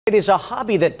It is a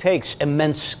hobby that takes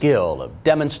immense skill, a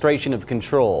demonstration of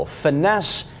control,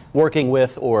 finesse, working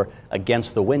with or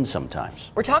against the wind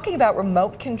sometimes. We're talking about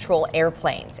remote control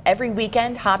airplanes. Every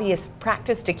weekend, hobbyists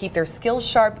practice to keep their skills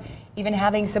sharp, even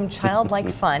having some childlike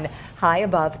fun high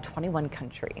above 21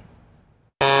 country.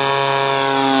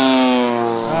 I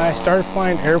started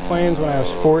flying airplanes when I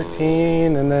was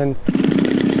 14, and then,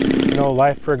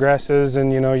 life progresses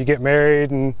and, you get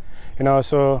married, and,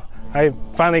 so I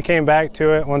finally came back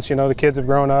to it once, the kids have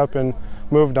grown up and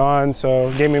moved on, so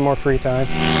it gave me more free time.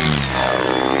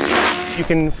 You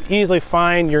can easily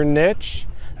find your niche.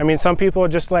 I mean, some people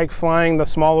just like flying the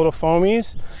small little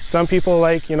foamies. Some people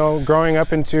like, growing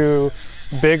up into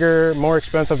bigger, more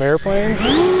expensive airplanes.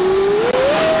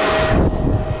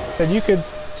 And you could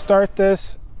start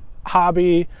this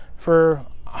hobby for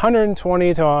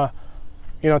 $120 to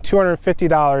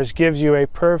 $250 gives you a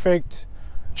perfect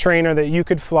trainer that you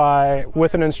could fly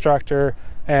with an instructor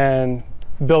and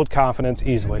build confidence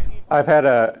easily. I've had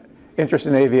an interest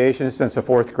in aviation since the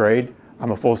 4th grade.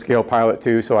 I'm a full-scale pilot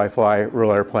too, so I fly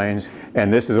real airplanes,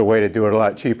 and this is a way to do it a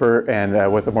lot cheaper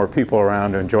and with more people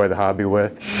around to enjoy the hobby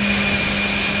with.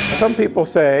 Some people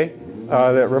say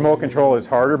that remote control is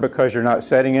harder because you're not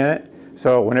setting in it,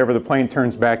 so whenever the plane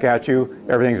turns back at you,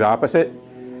 everything's opposite.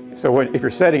 So if you're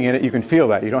setting in it, you can feel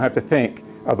that. You don't have to think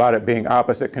about it being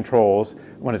opposite controls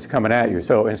when it's coming at you.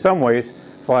 So in some ways,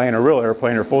 flying a real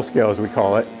airplane, or full scale as we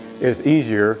call it, is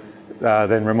easier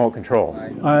than remote control.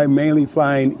 I'm mainly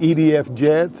flying EDF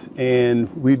jets, and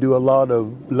we do a lot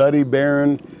of Bloody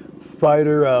Baron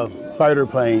fighter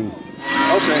plane.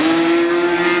 Okay.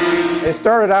 It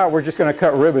started out, we're just going to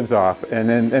cut ribbons off, and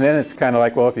then it's kind of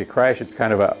like, well, if you crash, it's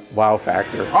kind of a wow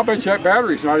factor. I bet that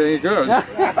battery's not any good.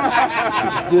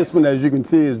 This one, as you can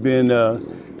see, has been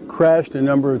crashed a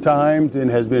number of times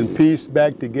and has been pieced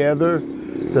back together.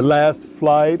 The last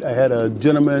flight, I had a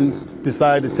gentleman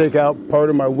decide to take out part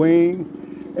of my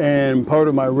wing and part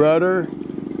of my rudder,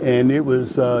 and it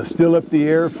was still up the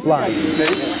air flying.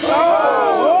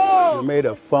 They're made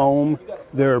of foam.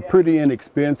 They're pretty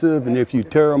inexpensive, and if you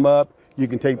tear them up, you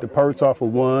can take the parts off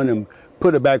of one and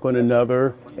put it back on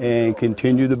another and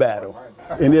continue the battle.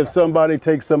 And if somebody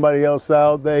takes somebody else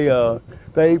out, they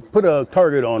put a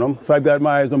target on them. So I've got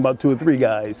my eyes on about 2 or 3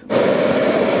 guys.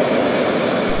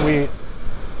 We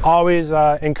always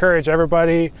encourage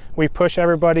everybody. We push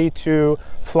everybody to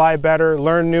fly better,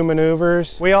 learn new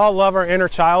maneuvers. We all love our inner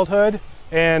childhood,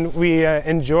 and we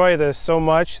enjoy this so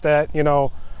much that,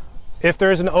 if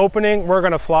there's an opening, we're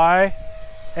going to fly.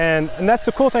 And that's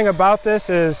the cool thing about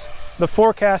this is the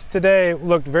forecast today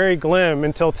looked very glim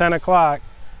until 10 o'clock.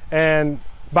 And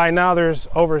by now there's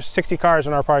over 60 cars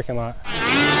in our parking lot.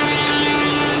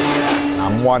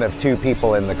 I'm one of 2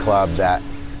 people in the club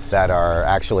that are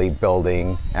actually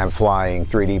building and flying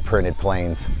 3D printed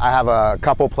planes. I have a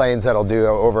couple planes that'll do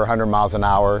over 100 miles an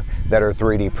hour that are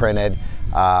 3D printed.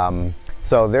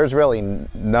 So there's really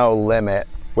no limit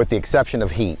with the exception of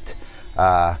heat.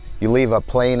 You leave a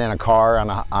plane in a car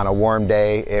on a warm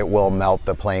day, it will melt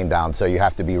the plane down. So you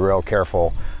have to be real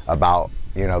careful about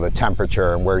the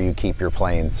temperature and where you keep your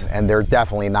planes. And they're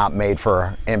definitely not made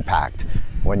for impact.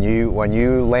 When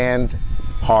you land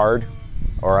hard,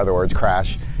 or other words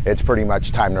crash, it's pretty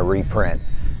much time to reprint.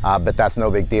 But that's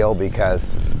no big deal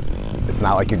because it's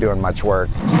not like you're doing much work.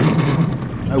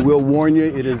 I will warn you,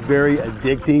 it is very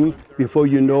addicting. Before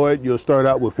you know it, you'll start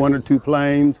out with 1 or 2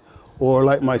 planes, or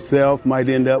like myself, might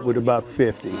end up with about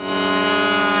 50.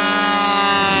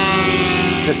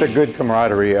 Just a good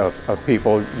camaraderie of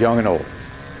people, young and old.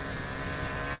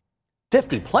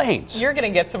 50 planes. You're going to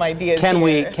get some ideas Can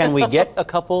here. we get a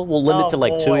couple? We'll limit to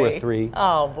like 2 or 3.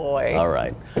 Oh boy. All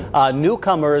right.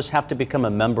 Newcomers have to become a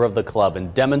member of the club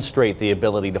and demonstrate the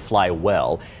ability to fly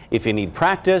well. If you need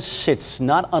practice, it's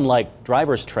not unlike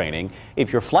driver's training.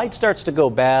 If your flight starts to go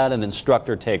bad, an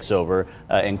instructor takes over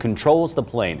and controls the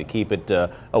plane to keep it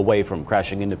away from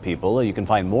crashing into people. You can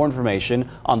find more information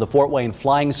on the Fort Wayne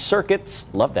Flying Circuits,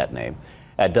 love that name,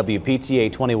 at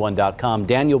WPTA21.com.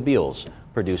 Daniel Beals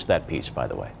produced that piece, by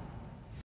the way.